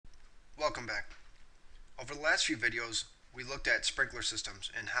Welcome back. Over the last few videos, we looked at sprinkler systems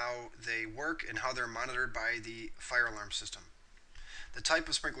and how they work and how they're monitored by the fire alarm system. The type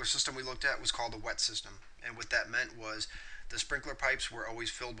of sprinkler system we looked at was called a wet system, and what that meant was the sprinkler pipes were always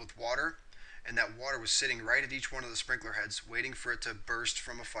filled with water, and that water was sitting right at each one of the sprinkler heads, waiting for it to burst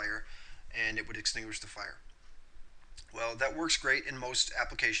from a fire, and it would extinguish the fire. Well, that works great in most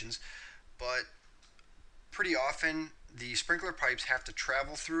applications, but pretty often the sprinkler pipes have to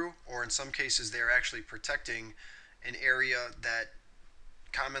travel through, or in some cases, they're actually protecting an area that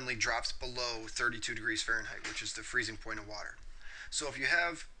commonly drops below 32 degrees Fahrenheit, which is the freezing point of water. So if you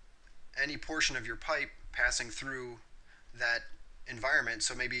have any portion of your pipe passing through that environment,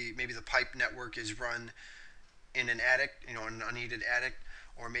 so maybe the pipe network is run in an attic, an unheated attic,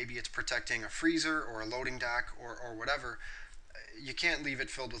 or maybe it's protecting a freezer or a loading dock or whatever, you can't leave it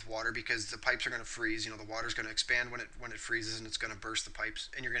filled with water because the pipes are going to freeze. The water's going to expand when it freezes, and it's going to burst the pipes,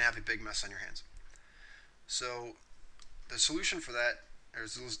 and you're going to have a big mess on your hands. So the solution for that, or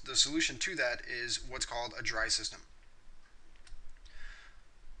the solution to that, is what's called a dry system.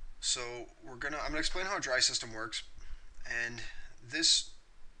 So I'm gonna explain how a dry system works, and this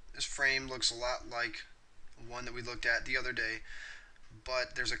frame looks a lot like one that we looked at the other day,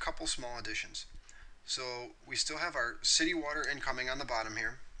 but there's a couple small additions. So we still have our city water incoming on the bottom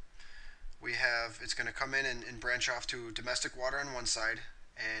here. It's going to come in and branch off to domestic water on one side,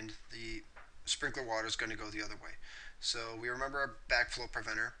 and the sprinkler water is going to go the other way. So we remember our backflow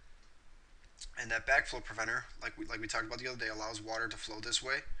preventer, and that backflow preventer, like we talked about the other day, allows water to flow this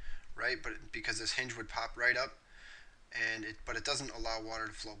way, right? But because this hinge would pop right up, but it doesn't allow water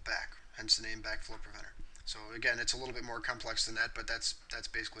to flow back, hence the name backflow preventer. So again, it's a little bit more complex than that, but that's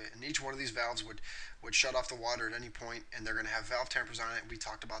basically it. And each one of these valves would shut off the water at any point, and they're going to have valve tempers on it. We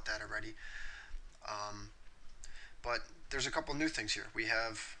talked about that already. Um, but there's a couple new things here. We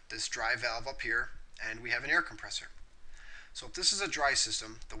have this dry valve up here, and we have an air compressor. So if this is a dry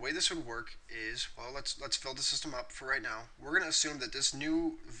system, the way this would work is, well, let's fill the system up for right now. We're going to assume that this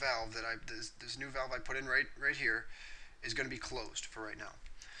new valve this new valve I put in right here is going to be closed for right now.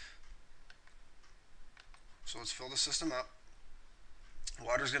 So let's fill the system up.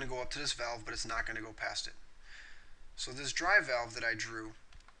 Water is going to go up to this valve, but it's not going to go past it. So this dry valve that I drew,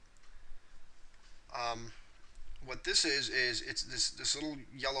 what this is it's this little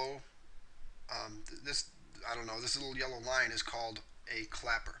yellow, this I don't know, this little yellow line is called a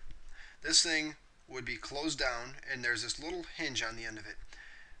clapper. This thing would be closed down, and there's this little hinge on the end of it.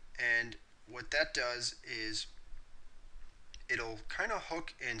 And what that does is it'll kind of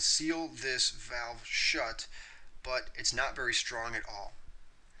hook and seal this valve shut, but it's not very strong at all.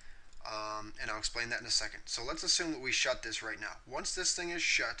 And I'll explain that in a second. So let's assume that we shut this right now. Once this thing is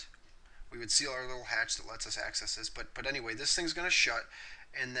shut, we would seal our little hatch that lets us access this. But anyway, this thing's going to shut,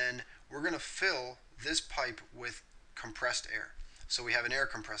 and then we're going to fill this pipe with compressed air. So we have an air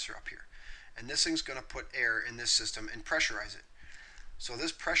compressor up here, and this thing's going to put air in this system and pressurize it. So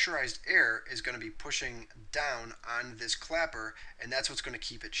this pressurized air is going to be pushing down on this clapper, and that's what's going to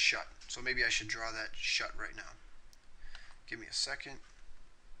keep it shut. So maybe I should draw that shut right now. Give me a second.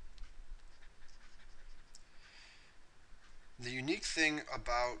 The unique thing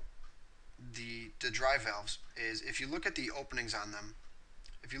about the dry valves is if you look at the openings on them,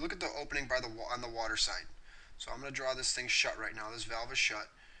 if you look at the opening on the water side, so I'm going to draw this thing shut right now. This valve is shut,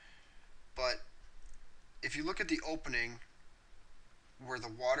 but if you look at the opening where the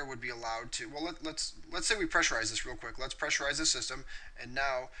water would be allowed to, well, let's say we pressurize this real quick. Let's pressurize the system, and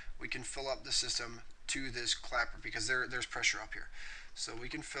now we can fill up the system to this clapper because there's pressure up here. So we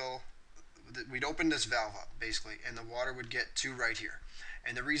can we'd open this valve up basically, and the water would get to right here.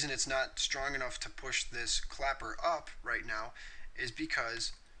 And the reason it's not strong enough to push this clapper up right now is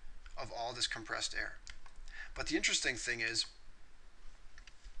because of all this compressed air. But the interesting thing is,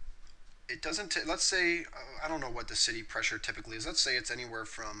 it doesn't. Let's say I don't know what the city pressure typically is. Let's say it's anywhere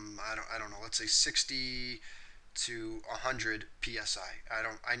from I don't know. Let's say 60 to 100 psi.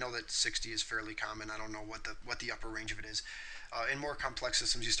 I know that 60 is fairly common. I don't know what the upper range of it is. In more complex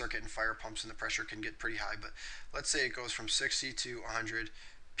systems, you start getting fire pumps, and the pressure can get pretty high. But let's say it goes from 60 to 100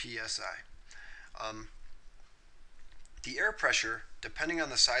 psi. The air pressure, depending on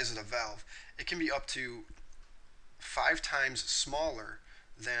the size of the valve, it can be up to 5 times smaller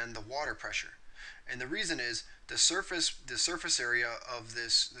than the water pressure. And the reason is the surface area of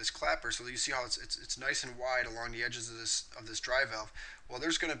this clapper. So you see how it's nice and wide along the edges of this dry valve. Well,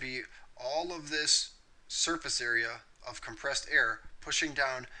 there's going to be all of this surface area of compressed air pushing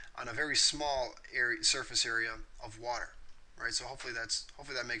down on a very small surface area of water, right? So hopefully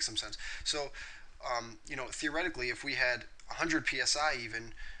that makes some sense. So theoretically, if we had 100 psi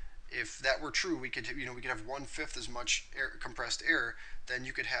even, if that were true, we could we could have 1/5 as much compressed air. Then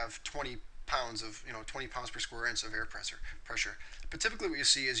you could have 20 pounds of 20 pounds per square inch of air pressure. But typically, what you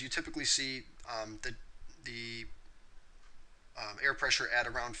see is you typically see the air pressure at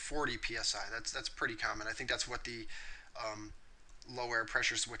around 40 psi. That's pretty common. I think that's what the um, low air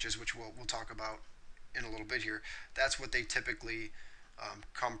pressure switches, which we'll talk about in a little bit here, that's what they typically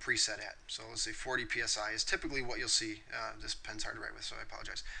come preset at. So let's say 40 psi is typically what you'll see. This pen's hard to write with, so I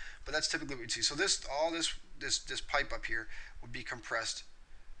apologize. But that's typically what you see. So this pipe up here would be compressed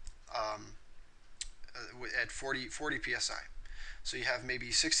um, at 40 psi. So you have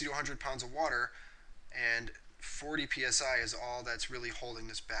maybe 60 to 100 pounds of water, and 40 psi is all that's really holding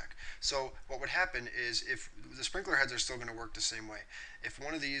this back. So what would happen is, if the sprinkler heads are still going to work the same way, if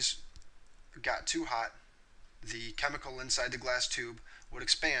one of these got too hot, the chemical inside the glass tube would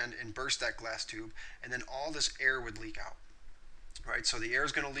expand and burst that glass tube, and then all this air would leak out. Right, so the air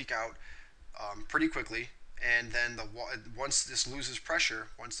is going to leak out pretty quickly, and then once this loses pressure,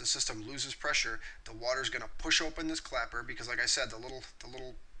 once the system loses pressure, the water is going to push open this clapper, because, like I said, the little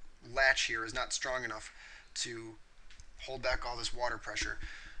latch here is not strong enough to hold back all this water pressure,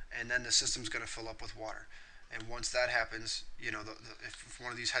 and then the system's going to fill up with water. And once that happens, if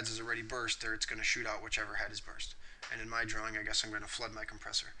one of these heads is already burst, it's going to shoot out whichever head is burst. And in my drawing, I guess I'm going to flood my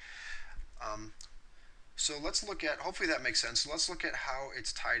compressor. So let's look at, hopefully that makes sense. Let's look at how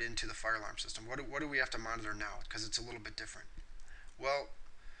it's tied into the fire alarm system. What do we have to monitor now? Because it's a little bit different. Well,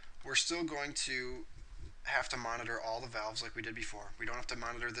 we're still going to have to monitor all the valves like we did before. We don't have to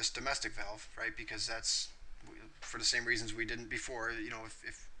monitor this domestic valve, right? Because that's for the same reasons we didn't before.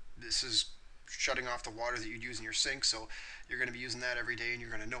 If this is shutting off the water that you'd use in your sink, so you're going to be using that every day, and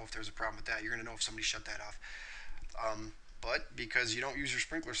you're going to know if there's a problem with that. You're going to know if somebody shut that off. But because you don't use your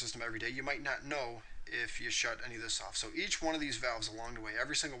sprinkler system every day, you might not know if you shut any of this off. So each one of these valves along the way,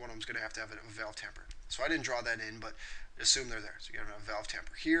 every single one of them is going to have a valve tamper. So I didn't draw that in, but assume they're there. So you're going to have a valve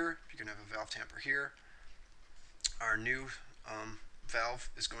tamper here. You're going to have a valve tamper here. Our new valve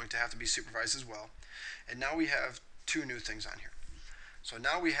is going to have to be supervised as well. And now we have two new things on here. So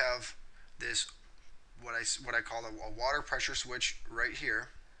now we have this, what I call a water pressure switch right here,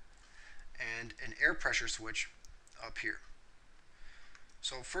 and an air pressure switch up here.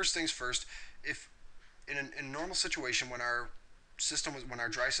 So first things first, if in a normal situation, when our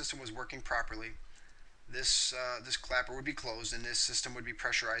dry system was working properly, this clapper would be closed and this system would be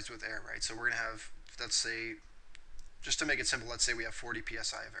pressurized with air, right? So we're going to have, let's say, just to make it simple, let's say we have 40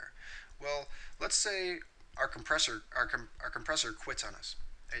 psi of air. Well, let's say our compressor quits on us.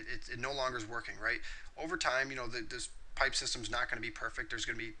 It no longer is working, right? Over time, this pipe system's not going to be perfect. There's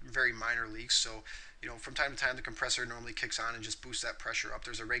going to be very minor leaks. So, from time to time, the compressor normally kicks on and just boosts that pressure up.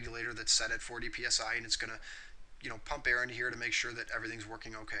 There's a regulator that's set at 40 psi, and it's going to, pump air into here to make sure that everything's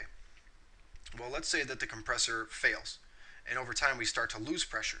working okay. Well, let's say that the compressor fails, and over time we start to lose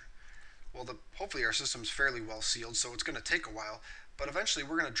pressure. Well, hopefully our system's fairly well sealed, so it's going to take a while, but eventually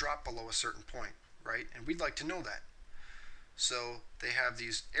we're going to drop below a certain point, right? And we'd like to know that. So they have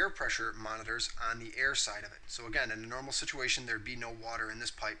these air pressure monitors on the air side of it. So again, in a normal situation, there'd be no water in this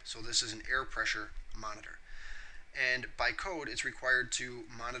pipe, so this is an air pressure monitor. And by code, it's required to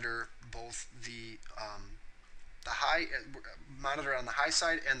monitor both the high monitor on the high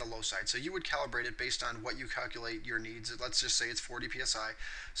side and the low side. So you would calibrate it based on what you calculate your needs. Let's just say it's 40 psi.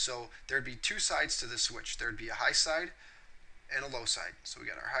 So there'd be two sides to this switch. There'd be a high side and a low side. So we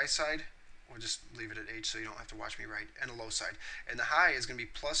got our high side. We'll just leave it at H so you don't have to watch me write. And a low side. And the high is going to be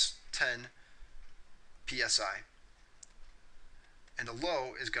plus 10 psi. And the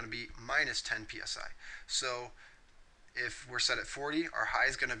low is going to be minus 10 psi. So if we're set at 40, our high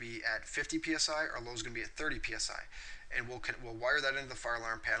is going to be at 50 psi, our low is going to be at 30 psi. And we'll wire that into the fire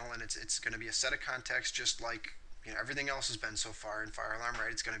alarm panel, and it's going to be a set of contacts just like everything else has been so far in fire alarm,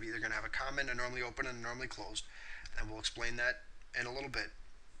 right? It's going to be, they're going to have a common, a normally open, and a normally closed. And we'll explain that in a little bit.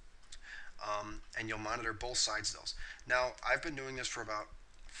 And you'll monitor both sides of those. Now, I've been doing this for about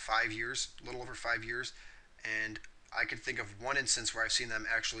 5 years, a little over 5 years, and I can think of one instance where I've seen them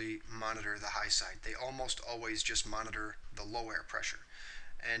actually monitor the high side. They almost always just monitor the low air pressure,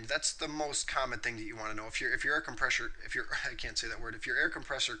 and that's the most common thing that you want to know. If your air compressor, I can't say that word, if your air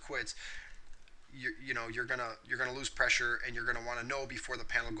compressor quits, you're gonna lose pressure, and you're gonna want to know before the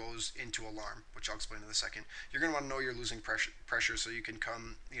panel goes into alarm, which I'll explain in a second. You're gonna want to know you're losing pressure, so you can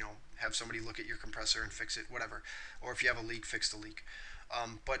come, have somebody look at your compressor and fix it, whatever. Or if you have a leak, fix the leak.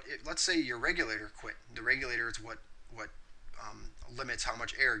 But let's say your regulator quit. The regulator is what limits how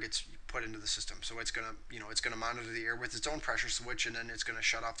much air gets put into the system. So it's gonna monitor the air with its own pressure switch, and then it's gonna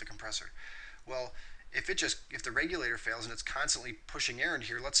shut off the compressor. Well, if the regulator fails and it's constantly pushing air into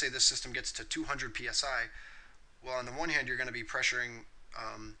here, let's say this system gets to 200 psi. Well, on the one hand, you're going to be pressuring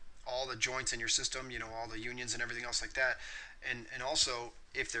all the joints in your system, all the unions and everything else like that. And also,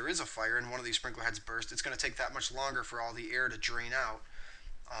 if there is a fire and one of these sprinkler heads burst, it's going to take that much longer for all the air to drain out,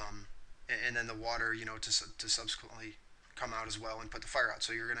 um, and then the water, to subsequently come out as well and put the fire out.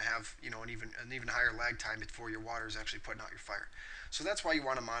 So you're going to have, an even higher lag time before your water is actually putting out your fire. So that's why you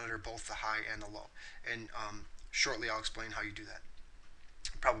want to monitor both the high and the low. And shortly, I'll explain how you do that,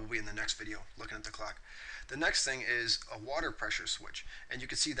 probably in the next video, looking at the clock. The next thing is a water pressure switch, and you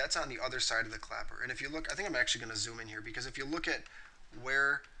can see that's on the other side of the clapper. And if you look, I think I'm actually going to zoom in here, because if you look at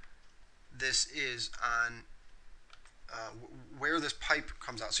where this is on where this pipe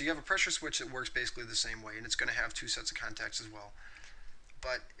comes out, so you have a pressure switch that works basically the same way, and it's going to have two sets of contacts as well.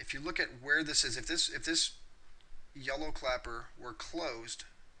 But if you look at where this is, if this yellow clapper were closed,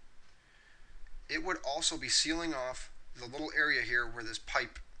 it would also be sealing off the little area here where this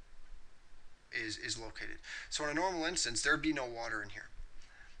pipe is located. So in a normal instance, there'd be no water in here.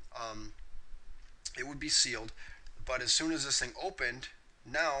 It would be sealed, but as soon as this thing opened,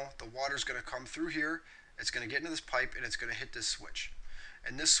 now the water's going to come through here, it's going to get into this pipe, and it's going to hit this switch.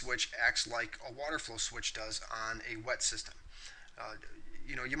 And this switch acts like a water flow switch does on a wet system.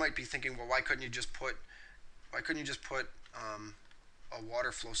 You might be thinking, well, why couldn't you just put a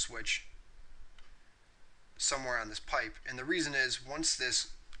water flow switch somewhere on this pipe? And the reason is, once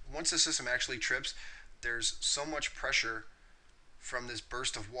the system actually trips, there's so much pressure from this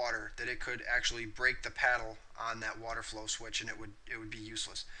burst of water that it could actually break the paddle on that water flow switch, and it would be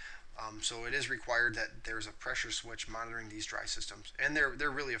useless. So it is required that there's a pressure switch monitoring these dry systems, and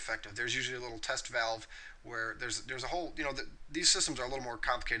they're really effective. There's usually a little test valve where there's a whole, these systems are a little more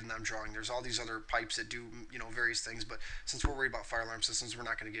complicated than I'm drawing. There's all these other pipes that do, various things, but since we're worried about fire alarm systems, we're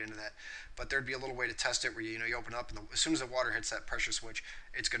not going to get into that. But there'd be a little way to test it where you open up, and as soon as the water hits that pressure switch,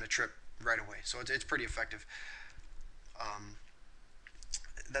 it's going to trip right away. So it's pretty effective.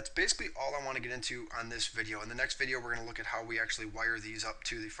 That's basically all I want to get into on this video. In the next video, we're going to look at how we actually wire these up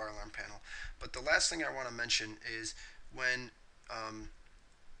to the fire alarm panel. But the last thing I want to mention is when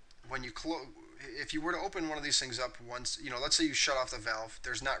you close, if you were to open one of these things up once, let's say you shut off the valve,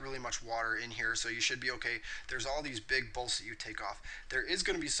 there's not really much water in here, so you should be okay. There's all these big bolts that you take off. There is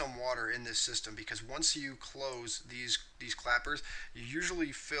going to be some water in this system, because once you close these clappers, you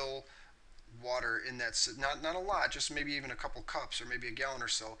usually fill water in that, not a lot, just maybe even a couple cups or maybe a gallon or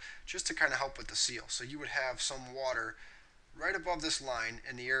so, just to kind of help with the seal. So you would have some water right above this line,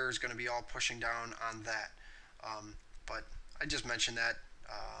 and the air is going to be all pushing down on that. But I just mentioned that.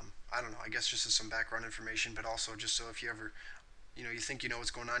 I don't know, I guess just as some background information, but also just so if you ever, you think you know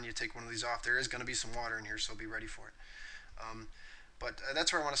what's going on, you take one of these off, there is going to be some water in here, so be ready for it. But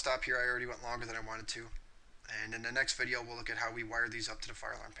that's where I want to stop here. I already went longer than I wanted to. And in the next video, we'll look at how we wire these up to the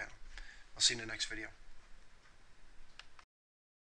fire alarm panel. I'll see you in the next video.